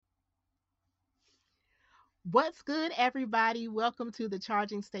What's good, everybody? Welcome to the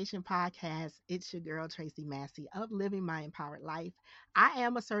Charging Station Podcast. It's your girl, Tracy Massey of Living My Empowered Life. I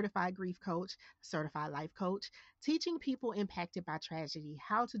am a certified grief coach, certified life coach, teaching people impacted by tragedy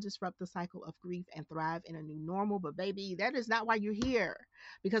how to disrupt the cycle of grief and thrive in a new normal. But, baby, that is not why you're here.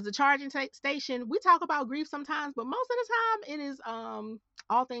 Because the Charging Station, we talk about grief sometimes, but most of the time it is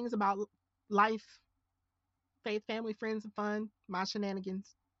all things about life, faith, family, friends, and fun, my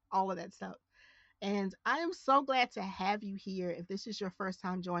shenanigans, all of that stuff. And I am so glad to have you here. If this is your first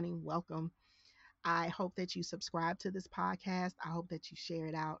time joining, welcome. I hope that you subscribe to this podcast. I hope that you share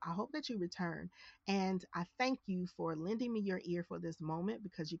it out. I hope that you return. And I thank you for lending me your ear for this moment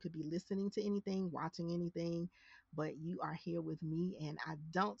because you could be listening to anything, watching anything, but you are here with me and I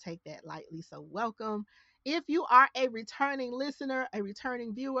don't take that lightly. So, welcome. If you are a returning listener, a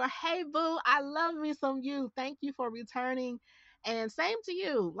returning viewer, hey, boo, I love me some you. Thank you for returning. And same to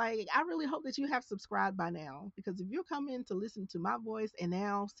you. Like, I really hope that you have subscribed by now because if you're coming to listen to my voice and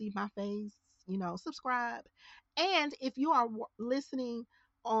now see my face, subscribe. And if you are listening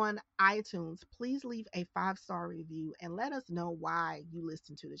on iTunes, please leave a 5-star review and let us know why you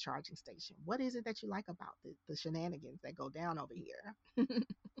listen to the charging station. What is it that you like about the shenanigans that go down over here?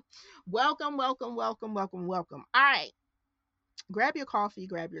 Welcome, welcome, welcome, welcome, welcome. All right. Grab your coffee,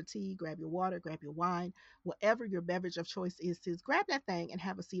 grab your tea, grab your water, grab your wine, whatever your beverage of choice is grab that thing and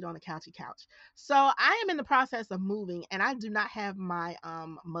have a seat on the couchy couch. So I am in the process of moving and I do not have my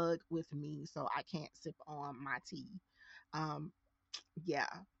mug with me, so I can't sip on my tea. Um, yeah,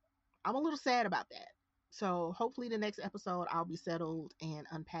 I'm a little sad about that. So hopefully the next episode I'll be settled and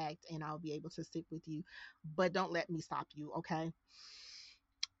unpacked and I'll be able to sit with you. But don't let me stop you, okay?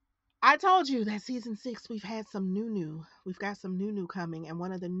 I told you that season 6 we've had some new. We've got some new coming, and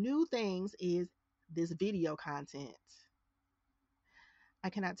one of the new things is this video content. I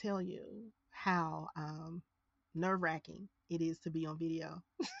cannot tell you how nerve wracking it is to be on video.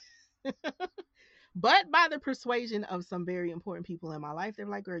 But by the persuasion of some very important people in my life, they're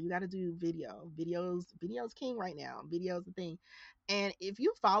like, girl, you got to do video. Video's king right now. Video's the thing. And if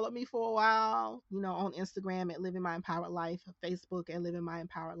you followed me for a while, on Instagram at Living My Empowered Life, Facebook at Living My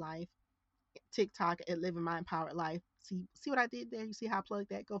Empowered Life, TikTok at Living My Empowered Life. See what I did there? You see how I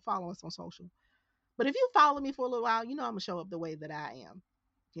plugged that? Go follow us on social. But if you follow me for a little while, I'm gonna show up the way that I am.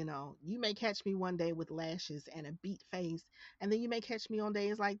 You may catch me one day with lashes and a beat face, and then you may catch me on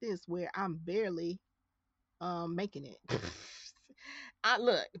days like this where I'm barely making it. I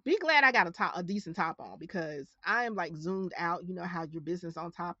look, be glad I got a decent top on because I am like zoomed out. You know how your business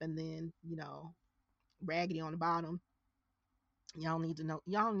on top and then raggedy on the bottom. Y'all need to know.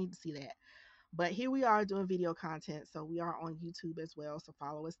 Y'all need to see that. But here we are doing video content. So we are on YouTube as well. So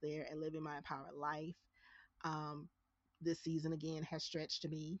follow us there and Living My Empowered Life. Um, this season again has stretched to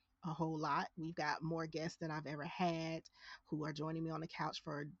me a whole lot. We've got more guests than I've ever had who are joining me on the couch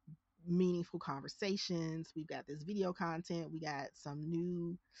for meaningful conversations. We've got this video content. We got some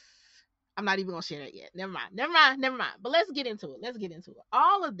new. I'm not even gonna share that yet. Never mind. Never mind. Never mind. But let's get into it. Let's get into it.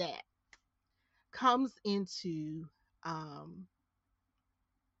 All of that comes into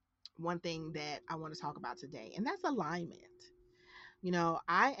one thing that I want to talk about today, and that's alignment.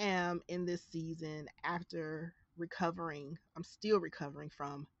 I am in this season after recovering. I'm still recovering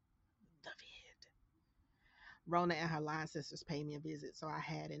from the vid. Rona and her line sisters paid me a visit, so I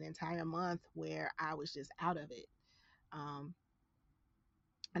had an entire month where I was just out of it. Um,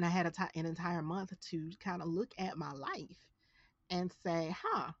 and I had an entire month to kind of look at my life and say,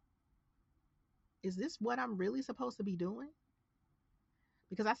 is this what I'm really supposed to be doing?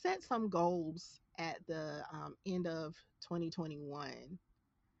 Because I set some goals at the end of 2021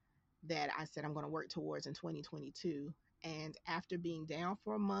 that I said I'm going to work towards in 2022. And after being down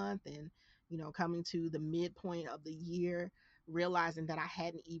for a month and, coming to the midpoint of the year, realizing that I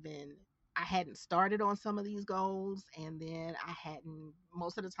hadn't started on some of these goals. And then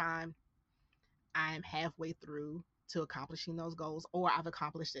most of the time, I'm halfway through to accomplishing those goals, or I've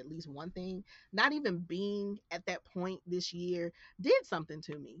accomplished at least one thing. Not even being at that point this year did something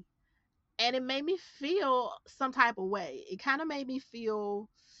to me. And it made me feel some type of way. It kind of made me feel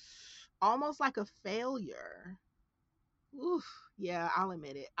almost like a failure. Oof, yeah, I'll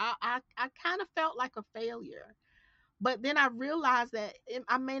admit it. I kind of felt like a failure. But then I realized that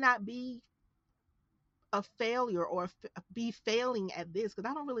I may not be a failure or be failing at this because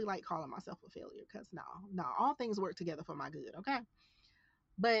I don't really like calling myself a failure because no, all things work together for my good, okay?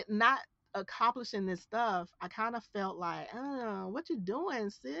 But not accomplishing this stuff, I kind of felt like, oh, what you doing,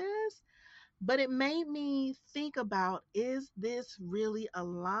 sis? But it made me think about, is this really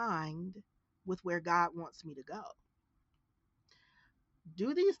aligned with where God wants me to go?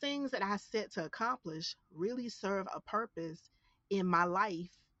 Do these things that I set to accomplish really serve a purpose in my life?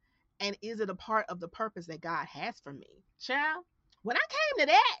 And is it a part of the purpose that God has for me? Child, when I came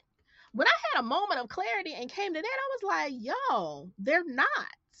to that, when I had a moment of clarity and came to that, I was like, yo, they're not.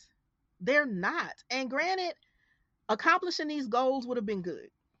 They're not. And granted, accomplishing these goals would have been good.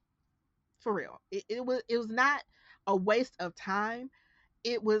 For real. It was not a waste of time.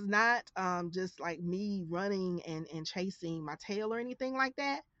 It was not just like me running and chasing my tail or anything like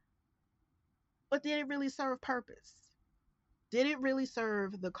that. But did it really serve purpose? Did it really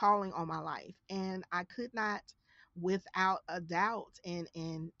serve the calling on my life? And I could not, without a doubt and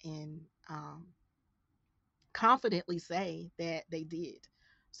confidently say that they did.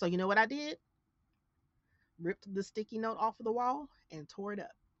 So you know what I did? Ripped the sticky note off of the wall and tore it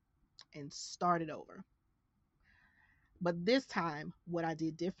up and started over. But this time, what I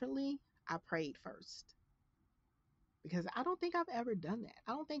did differently, I prayed first because I don't think I've ever done that.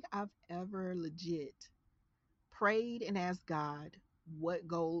 I don't think I've ever legit prayed and asked God what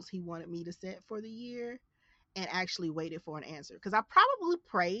goals He wanted me to set for the year and actually waited for an answer. Because I probably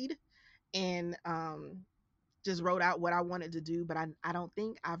prayed and just wrote out what I wanted to do, but I don't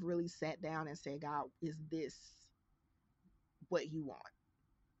think I've really sat down and said, God, is this what you want?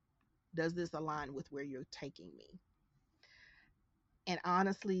 Does this align with where you're taking me? And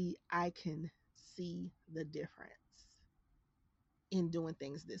honestly, I can see the difference in doing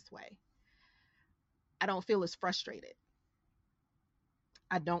things this way. I don't feel as frustrated.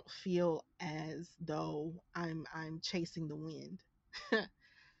 I don't feel as though I'm chasing the wind.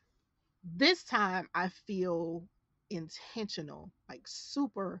 This time I feel intentional, like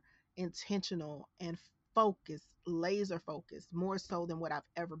super intentional and focused, laser focused, more so than what I've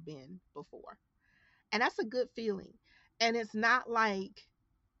ever been before. And that's a good feeling. And it's not like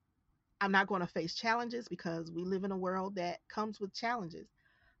I'm not going to face challenges because we live in a world that comes with challenges.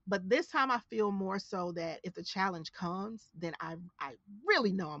 But this time I feel more so that if the challenge comes, then I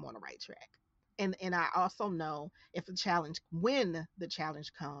really know I'm on the right track. And I also know if the challenge when the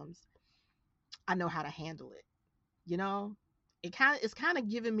challenge comes, I know how to handle it. You know? It's kind of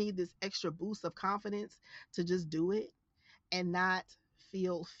giving me this extra boost of confidence to just do it and not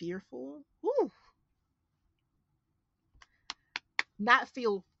feel fearful. Woo, not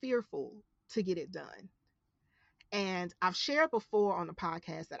feel fearful to get it done. And I've shared before on the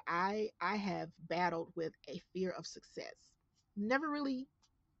podcast that I have battled with a fear of success. Never really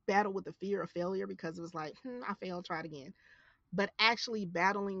battled with the fear of failure because it was like, I failed, try it again. But actually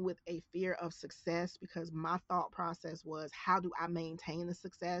battling with a fear of success because my thought process was, how do I maintain the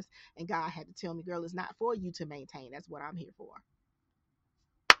success? And God had to tell me, girl, it's not for you to maintain. That's what I'm here for.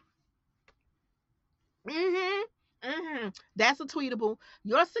 Mm-hmm. Mm-hmm. That's a tweetable.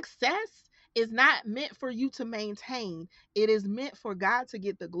 Your success is not meant for you to maintain. It is meant for God to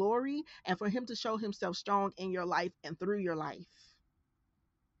get the glory and for Him to show Himself strong in your life and through your life.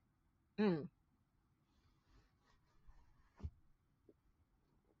 Mm.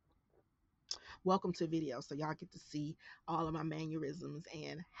 Welcome to video, so y'all get to see all of my mannerisms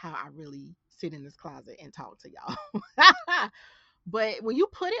and how I really sit in this closet and talk to y'all. But when you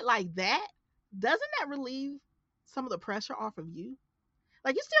put it like that, doesn't that relieve some of the pressure off of you?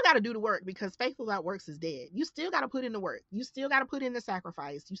 Like, you still got to do the work because faith without works is dead. You still got to put in the work. You still got to put in the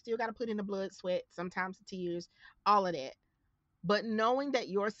sacrifice. You still got to put in the blood, sweat, sometimes the tears, all of that. But knowing that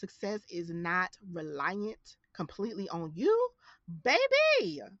your success is not reliant completely on you,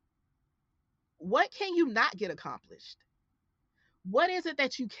 baby, what can you not get accomplished? What is it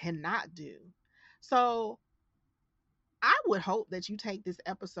that you cannot do? So I would hope that you take this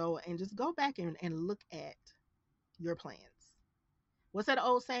episode and just go back and look at your plans. What's that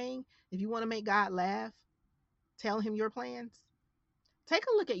old saying? If you want to make God laugh, tell him your plans. Take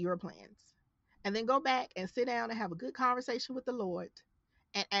a look at your plans and then go back and sit down and have a good conversation with the Lord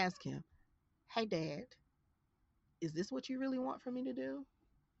and ask him, hey, Dad, is this what you really want for me to do?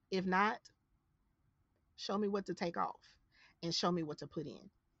 If not, show me what to take off and show me what to put in.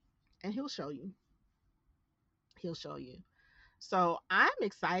 And he'll show you. He'll show you. So I'm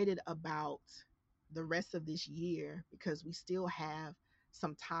excited about the rest of this year because we still have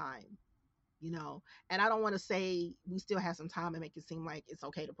some time, you know. And I don't want to say we still have some time and make it seem like it's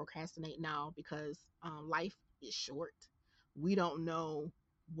okay to procrastinate now because life is short. We don't know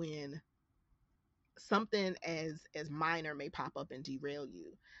when something as minor may pop up and derail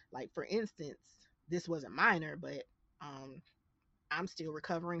you. Like, for instance, this wasn't minor, but um, I'm still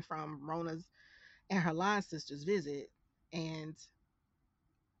recovering from Rona's and her line sister's visit, and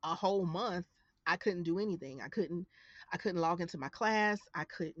a whole month I couldn't do anything. I couldn't log into my class. I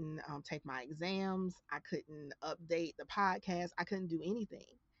couldn't take my exams. I couldn't update the podcast. I couldn't do anything.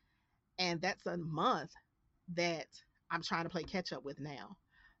 And that's a month that I'm trying to play catch up with now.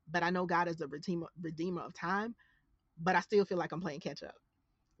 But I know God is a redeemer of time, but I still feel like I'm playing catch up,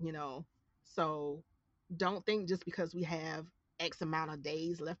 you know? So don't think just because we have X amount of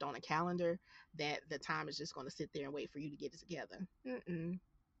days left on a calendar that the time is just going to sit there and wait for you to get it together. Mm-mm,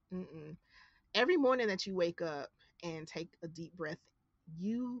 mm-mm. Every morning that you wake up and take a deep breath,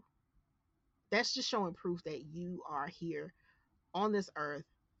 you that's just showing proof that you are here on this earth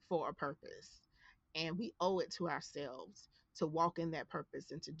for a purpose. And we owe it to ourselves to walk in that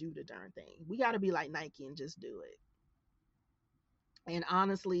purpose and to do the darn thing. We got to be like Nike and just do it. And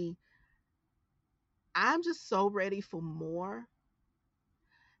honestly, I'm just so ready for more.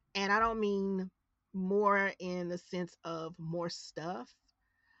 And I don't mean more in the sense of more stuff,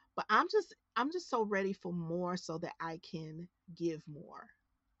 but I'm just so ready for more so that I can give more.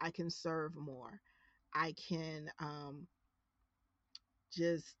 I can serve more. I can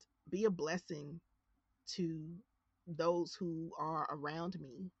just be a blessing to those who are around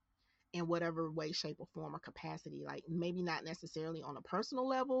me in whatever way, shape, or form or capacity. Like maybe not necessarily on a personal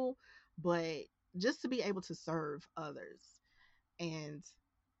level, but just to be able to serve others. And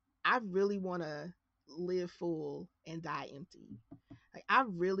I really want to live full and die empty. Like I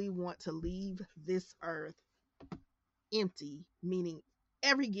really want to leave this earth empty, meaning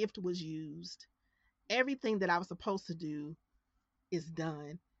every gift was used, everything that I was supposed to do is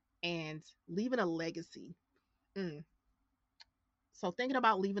done, and leaving a legacy. Mm. So thinking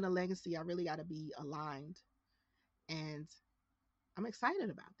about leaving a legacy, I really got to be aligned, and I'm excited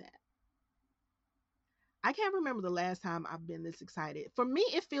about that. I can't remember the last time I've been this excited. For me,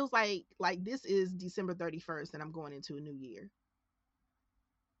 it feels like this is December 31st and I'm going into a new year.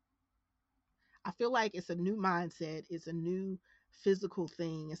 I feel like it's a new mindset, it's a new physical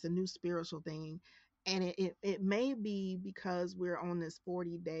thing, it's a new spiritual thing. And it may be because we're on this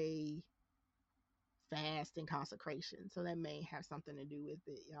 40-day fast and consecration. So that may have something to do with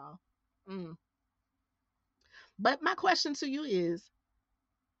it, y'all. Mm. But my question to you is,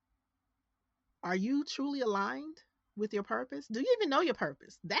 are you truly aligned with your purpose? Do you even know your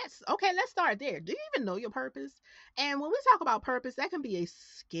purpose? That's okay. Let's start there. Do you even know your purpose? And when we talk about purpose, that can be a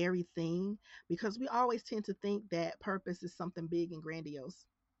scary thing because we always tend to think that purpose is something big and grandiose.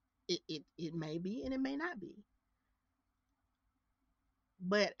 It may be and it may not be.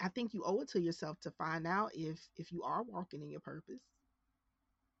 But I think you owe it to yourself to find out if you are walking in your purpose.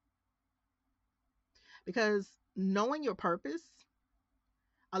 Because knowing your purpose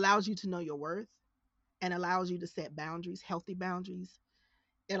allows you to know your worth and allows you to set boundaries, healthy boundaries.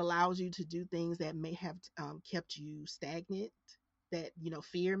 It allows you to do things that may have kept you stagnant, that,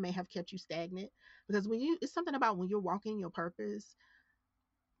 fear may have kept you stagnant. Because it's something about when you're walking your purpose,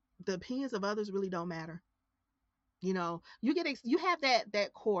 the opinions of others really don't matter. You have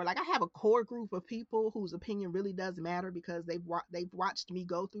that core. Like I have a core group of people whose opinion really does matter because they've watched me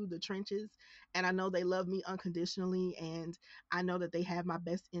go through the trenches, and I know they love me unconditionally, and I know that they have my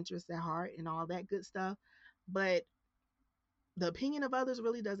best interests at heart and all that good stuff. But the opinion of others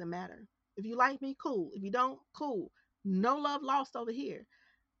really doesn't matter. If you like me, cool. If you don't, cool. No love lost over here.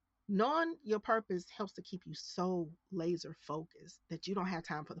 Knowing your purpose helps to keep you so laser focused that you don't have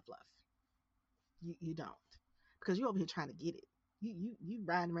time for the fluff. You don't, because you're over here trying to get it. You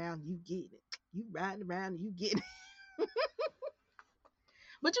riding around, you get it. You riding around, you get it.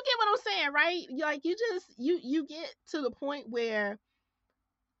 But you get what I'm saying, right? Like you get to the point where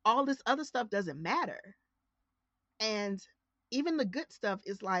all this other stuff doesn't matter, and even the good stuff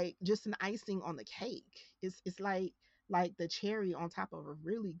is like just an icing on the cake. It's like the cherry on top of a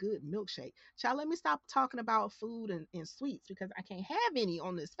really good milkshake. Child, let me stop talking about food and sweets because I can't have any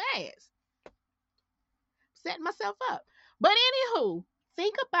on this fast. Setting myself up. But anywho,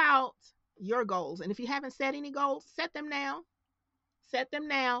 think about your goals. And if you haven't set any goals, set them now. Set them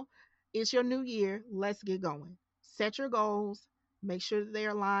now. It's your new year. Let's get going. Set your goals. Make sure that they're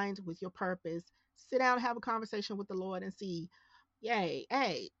aligned with your purpose. Sit down and have a conversation with the Lord and see, yay,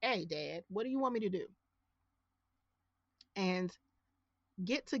 hey, Dad, what do you want me to do? And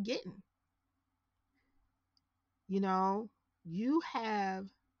get to getting. You know, you have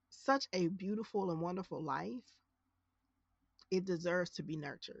such a beautiful and wonderful life. It deserves to be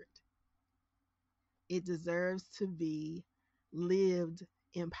nurtured. It deserves to be lived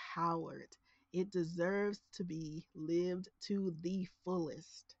empowered. It deserves to be lived to the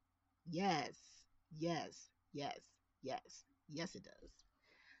fullest. Yes, yes, yes, yes, yes, it does.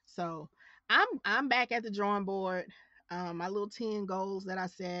 So I'm back at the drawing board. My little 10 goals that I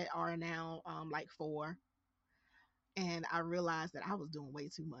set are now like four. And I realized that I was doing way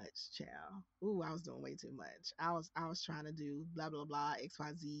too much, child. Ooh, I was doing way too much. I was trying to do blah blah blah,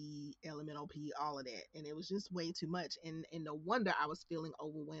 XYZ, LMNOP, all of that. And it was just way too much. And no wonder I was feeling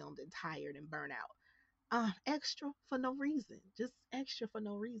overwhelmed and tired and burnout. Extra for no reason. Just extra for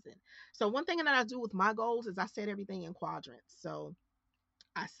no reason. So one thing that I do with my goals is I set everything in quadrants. So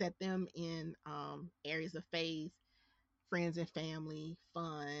I set them in areas of faith, friends and family,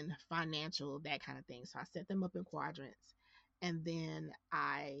 fun, financial, that kind of thing. So I set them up in quadrants. And then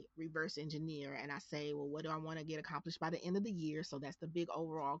I reverse engineer and I say, well, what do I want to get accomplished by the end of the year? So that's the big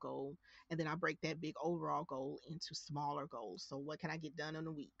overall goal. And then I break that big overall goal into smaller goals. So what can I get done in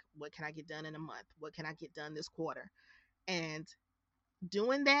a week? What can I get done in a month? What can I get done this quarter? And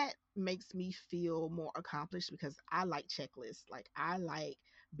doing that makes me feel more accomplished because I like checklists. Like I like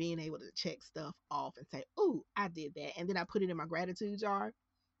being able to check stuff off and say, "Ooh, I did that," and then I put it in my gratitude jar.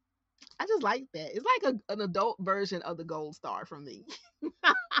 I just like that. It's like an adult version of the gold star from me.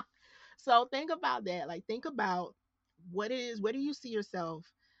 So think about that. Like think about what it is. Where do you see yourself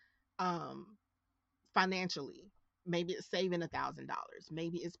um, financially? Maybe it's saving $1,000.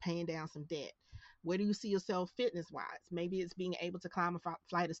 Maybe it's paying down some debt. Where do you see yourself fitness wise? Maybe it's being able to climb a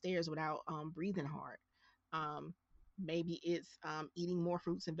flight of stairs without breathing hard. Um, maybe it's eating more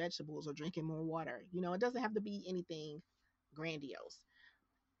fruits and vegetables or drinking more water. You know, it doesn't have to be anything grandiose.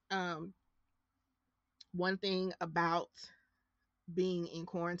 Um, One thing about being in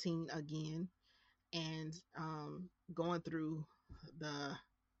quarantine again and going through the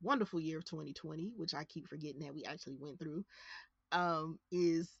wonderful year of 2020, which I keep forgetting that we actually went through,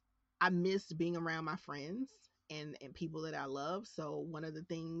 is I missed being around my friends and people that I love. So one of the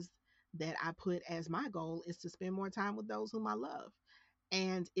things that I put as my goal is to spend more time with those whom I love.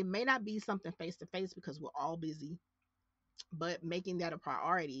 And it may not be something face to face because we're all busy, but making that a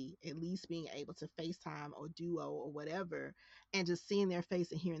priority, at least being able to FaceTime or Duo or whatever, and just seeing their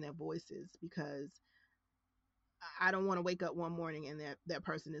face and hearing their voices because I don't want to wake up one morning and that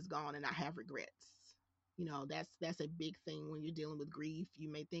person is gone and I have regrets. You know, that's a big thing when you're dealing with grief.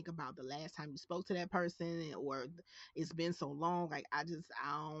 You may think about the last time you spoke to that person or it's been so long. Like I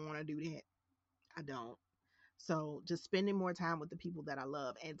don't want to do that. I don't. So just spending more time with the people that I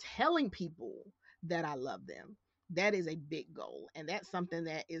love and telling people that I love them. That is a big goal. And that's something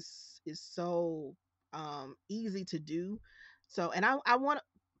that is so easy to do. So and I want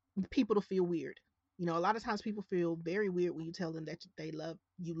people to feel weird. You know, a lot of times people feel very weird when you tell them that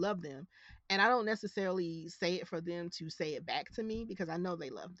you love them, and I don't necessarily say it for them to say it back to me because I know they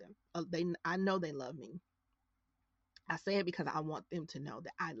love them. I know they love me. I say it because I want them to know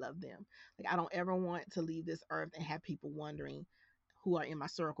that I love them. Like I don't ever want to leave this earth and have people wondering who are in my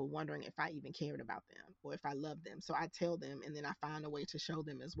circle wondering if I even cared about them or if I love them. So I tell them and then I find a way to show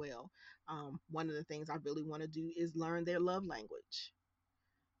them as well. One of the things I really want to do is learn their love language.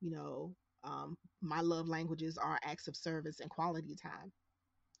 You know, my love languages are acts of service and quality time.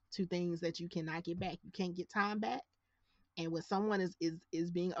 Two things that you cannot get back. You can't get time back. And when someone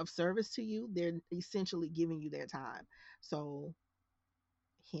is being of service to you, they're essentially giving you their time. So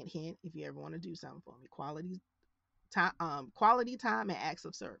hint hint, if you ever want to do something for me, quality time and acts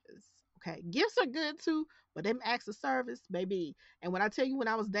of service. Okay. Gifts are good too, but them acts of service, baby. And when I tell you when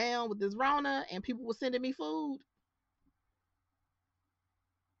I was down with this Rona and people were sending me food,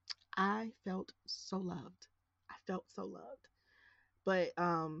 I felt so loved. I felt so loved. But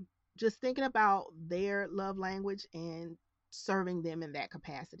just thinking about their love language and serving them in that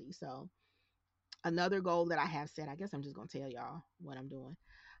capacity. So another goal that I have set, I guess I'm just gonna tell y'all what I'm doing.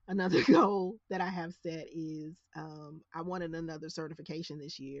 Another goal that I have set is I wanted another certification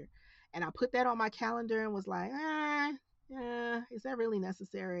this year, and I put that on my calendar and was like, yeah, is that really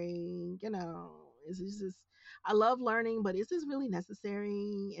necessary? You know, is this just I love learning, but is this really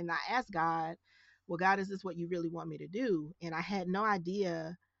necessary? And I asked God, well, God, is this what you really want me to do? And I had no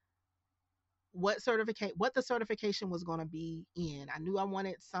idea what the certification was going to be in. I knew I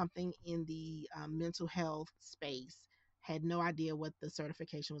wanted something in the mental health space. Had no idea what the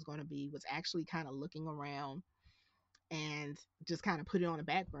certification was going to be. Was actually kind of looking around and just kind of put it on the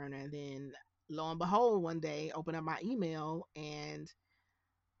back burner. And then lo and behold, one day, open up my email and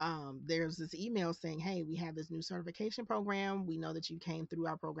there's this email saying, "Hey, we have this new certification program. We know that you came through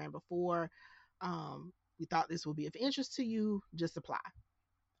our program before. We thought this would be of interest to you. Just apply."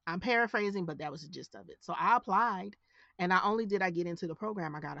 I'm paraphrasing, but that was the gist of it. So I applied, and not only did I get into the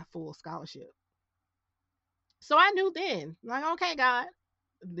program, I got a full scholarship. So I knew then, like, okay, God,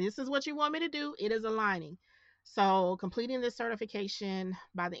 this is what you want me to do. It is aligning. So completing this certification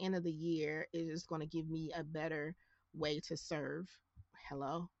by the end of the year is going to give me a better way to serve.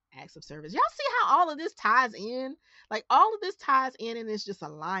 Hello. acts of service. Y'all see how all of this ties in? Like all of this ties in and it's just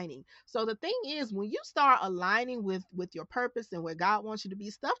aligning. So the thing is when you start aligning with your purpose and where God wants you to be,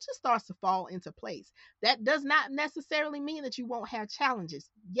 stuff just starts to fall into place. That does not necessarily mean that you won't have challenges.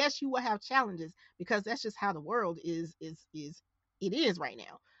 Yes, you will have challenges because that's just how the world is it is right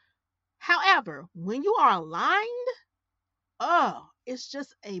now. However, when you are aligned, oh, it's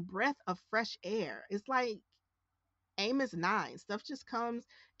just a breath of fresh air. It's like Amos 9. Stuff just comes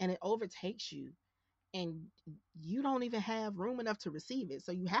and it overtakes you, and you don't even have room enough to receive it.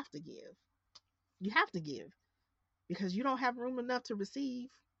 So you have to give. You have to give because you don't have room enough to receive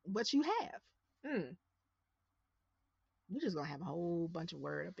what you have. Mm, we're just going to have a whole bunch of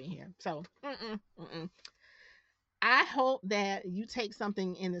word up in here. So, I hope that you take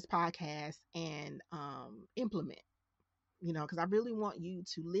something in this podcast and implement, because I really want you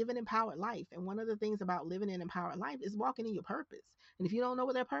to live an empowered life. And one of the things about living an empowered life is walking in your purpose. And if you don't know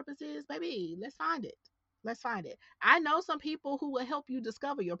what that purpose is, baby, let's find it. Let's find it. I know some people who will help you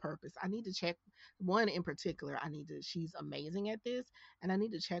discover your purpose. I need to check one in particular. She's amazing at this, and I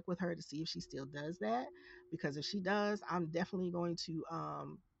need to check with her to see if she still does that. Because if she does, I'm definitely going to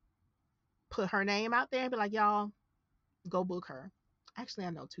put her name out there and be like, y'all, go book her. Actually,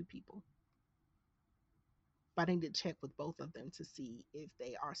 I know two people, but I need to check with both of them to see if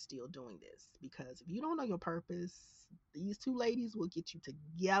they are still doing this. Because if you don't know your purpose, these two ladies will get you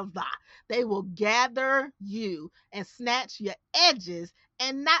together. They will gather you and snatch your edges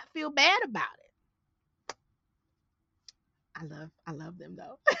and not feel bad about it. I love them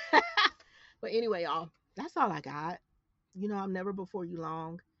though. But anyway, y'all, that's all I got. I'm never before you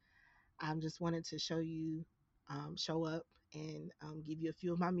long. I just wanted to show up and give you a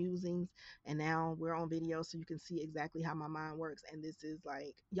few of my musings. And now we're on video so you can see exactly how my mind works. And this is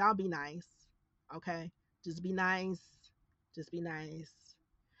like, y'all be nice, okay? Just be nice. Just be nice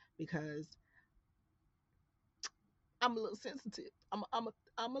because I'm a little sensitive. I'm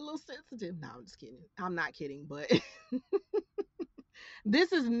a little sensitive. No, I'm just kidding. I'm not kidding, but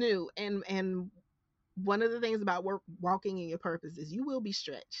this is new. And one of the things about walking in your purpose is you will be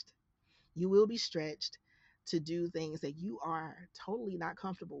stretched. You will be stretched to do things that you are totally not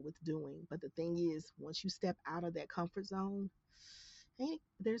comfortable with doing. But the thing is, once you step out of that comfort zone,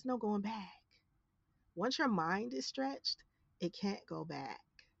 there's no going back. Once your mind is stretched, it can't go back.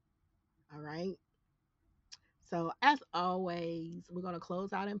 All right. So, as always, we're going to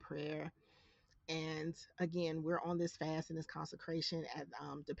close out in prayer. And again, we're on this fast and this consecration.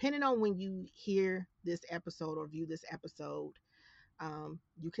 Depending on when you hear this episode or view this episode,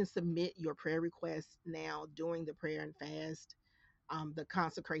 you can submit your prayer requests now during the prayer and fast, the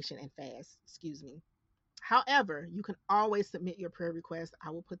consecration and fast, excuse me. However, you can always submit your prayer request. I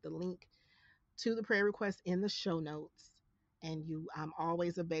will put the link to the prayer request in the show notes. And I'm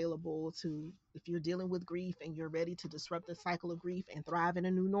always available to, if you're dealing with grief and you're ready to disrupt the cycle of grief and thrive in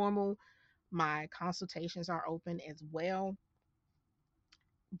a new normal, my consultations are open as well.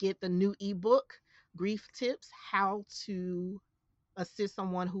 Get the new ebook, Grief Tips, How to Assist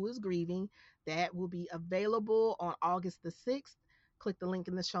Someone Who is Grieving. That will be available on August the 6th. Click the link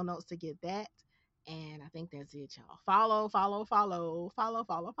in the show notes to get that. And I think that's it, y'all. Follow,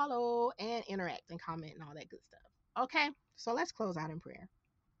 and interact and comment and all that good stuff. Okay, so let's close out in prayer.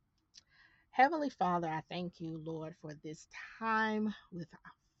 Heavenly Father, I thank you, Lord, for this time with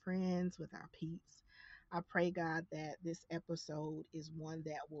our friends, with our peeps. I pray, God, that this episode is one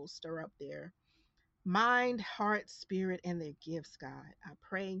that will stir up their mind, heart, spirit, and their gifts, God. I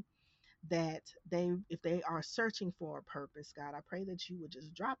pray that if they are searching for a purpose, God, I pray that you would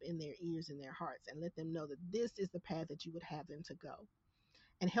just drop in their ears and their hearts and let them know that this is the path that you would have them to go,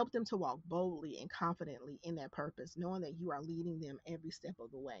 and help them to walk boldly and confidently in that purpose, knowing that you are leading them every step of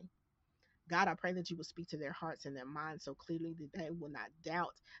the way. God, I pray that you will speak to their hearts and their minds so clearly that they will not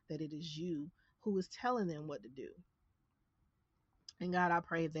doubt that it is you who is telling them what to do. And God, I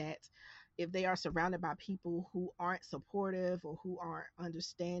pray that if they are surrounded by people who aren't supportive or who aren't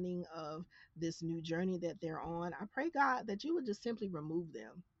understanding of this new journey that they're on, I pray, God, that you would just simply remove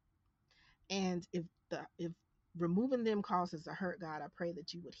them. And if removing them causes a hurt, God, I pray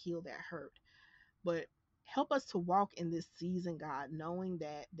that you would heal that hurt. But help us to walk in this season, God, knowing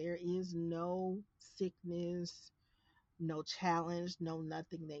that there is no sickness, no challenge, no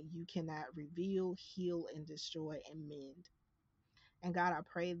nothing that you cannot reveal, heal, and destroy and mend. And God, I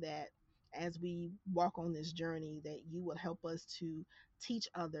pray that as we walk on this journey, that you will help us to teach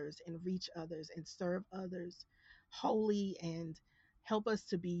others and reach others and serve others wholly, and help us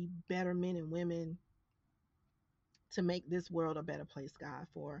to be better men and women to make this world a better place, God.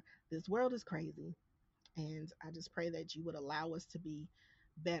 For this world is crazy. And I just pray that you would allow us to be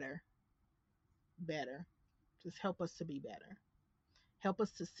better, better. Just help us to be better. Help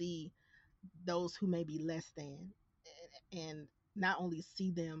us to see those who may be less than, and not only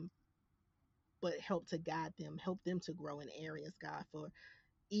see them, but help to guide them, help them to grow in areas, God. For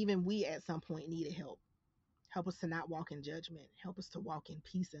even we at some point needed help. Help us to not walk in judgment. Help us to walk in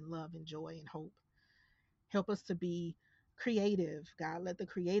peace and love and joy and hope. Help us to be creative, God. Let the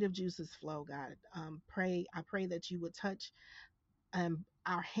creative juices flow, God. I pray that you would touch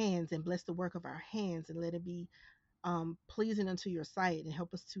our hands and bless the work of our hands, and let it be pleasing unto your sight, and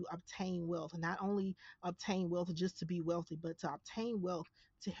help us to obtain wealth. And not only obtain wealth just to be wealthy, but to obtain wealth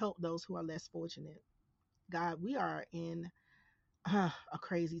to help those who are less fortunate. God, we are in a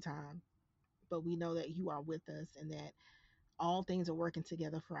crazy time, but we know that you are with us, and that all things are working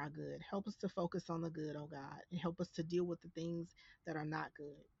together for our good. Help us to focus on the good, oh God, and help us to deal with the things that are not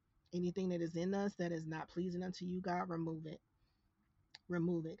good. Anything that is in us that is not pleasing unto you, God, remove it.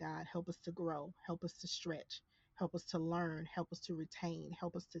 Remove it, God. Help us to grow. Help us to stretch. Help us to learn. Help us to retain.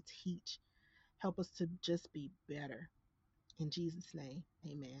 Help us to teach. Help us to just be better. In Jesus' name,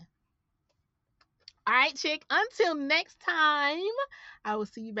 amen. All right, chick. Until next time, I will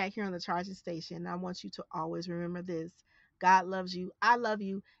see you back here on the charging station. I want you to always remember this: God loves you. I love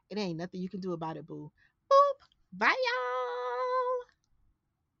you. It ain't nothing you can do about it, boo. Boop. Bye, y'all.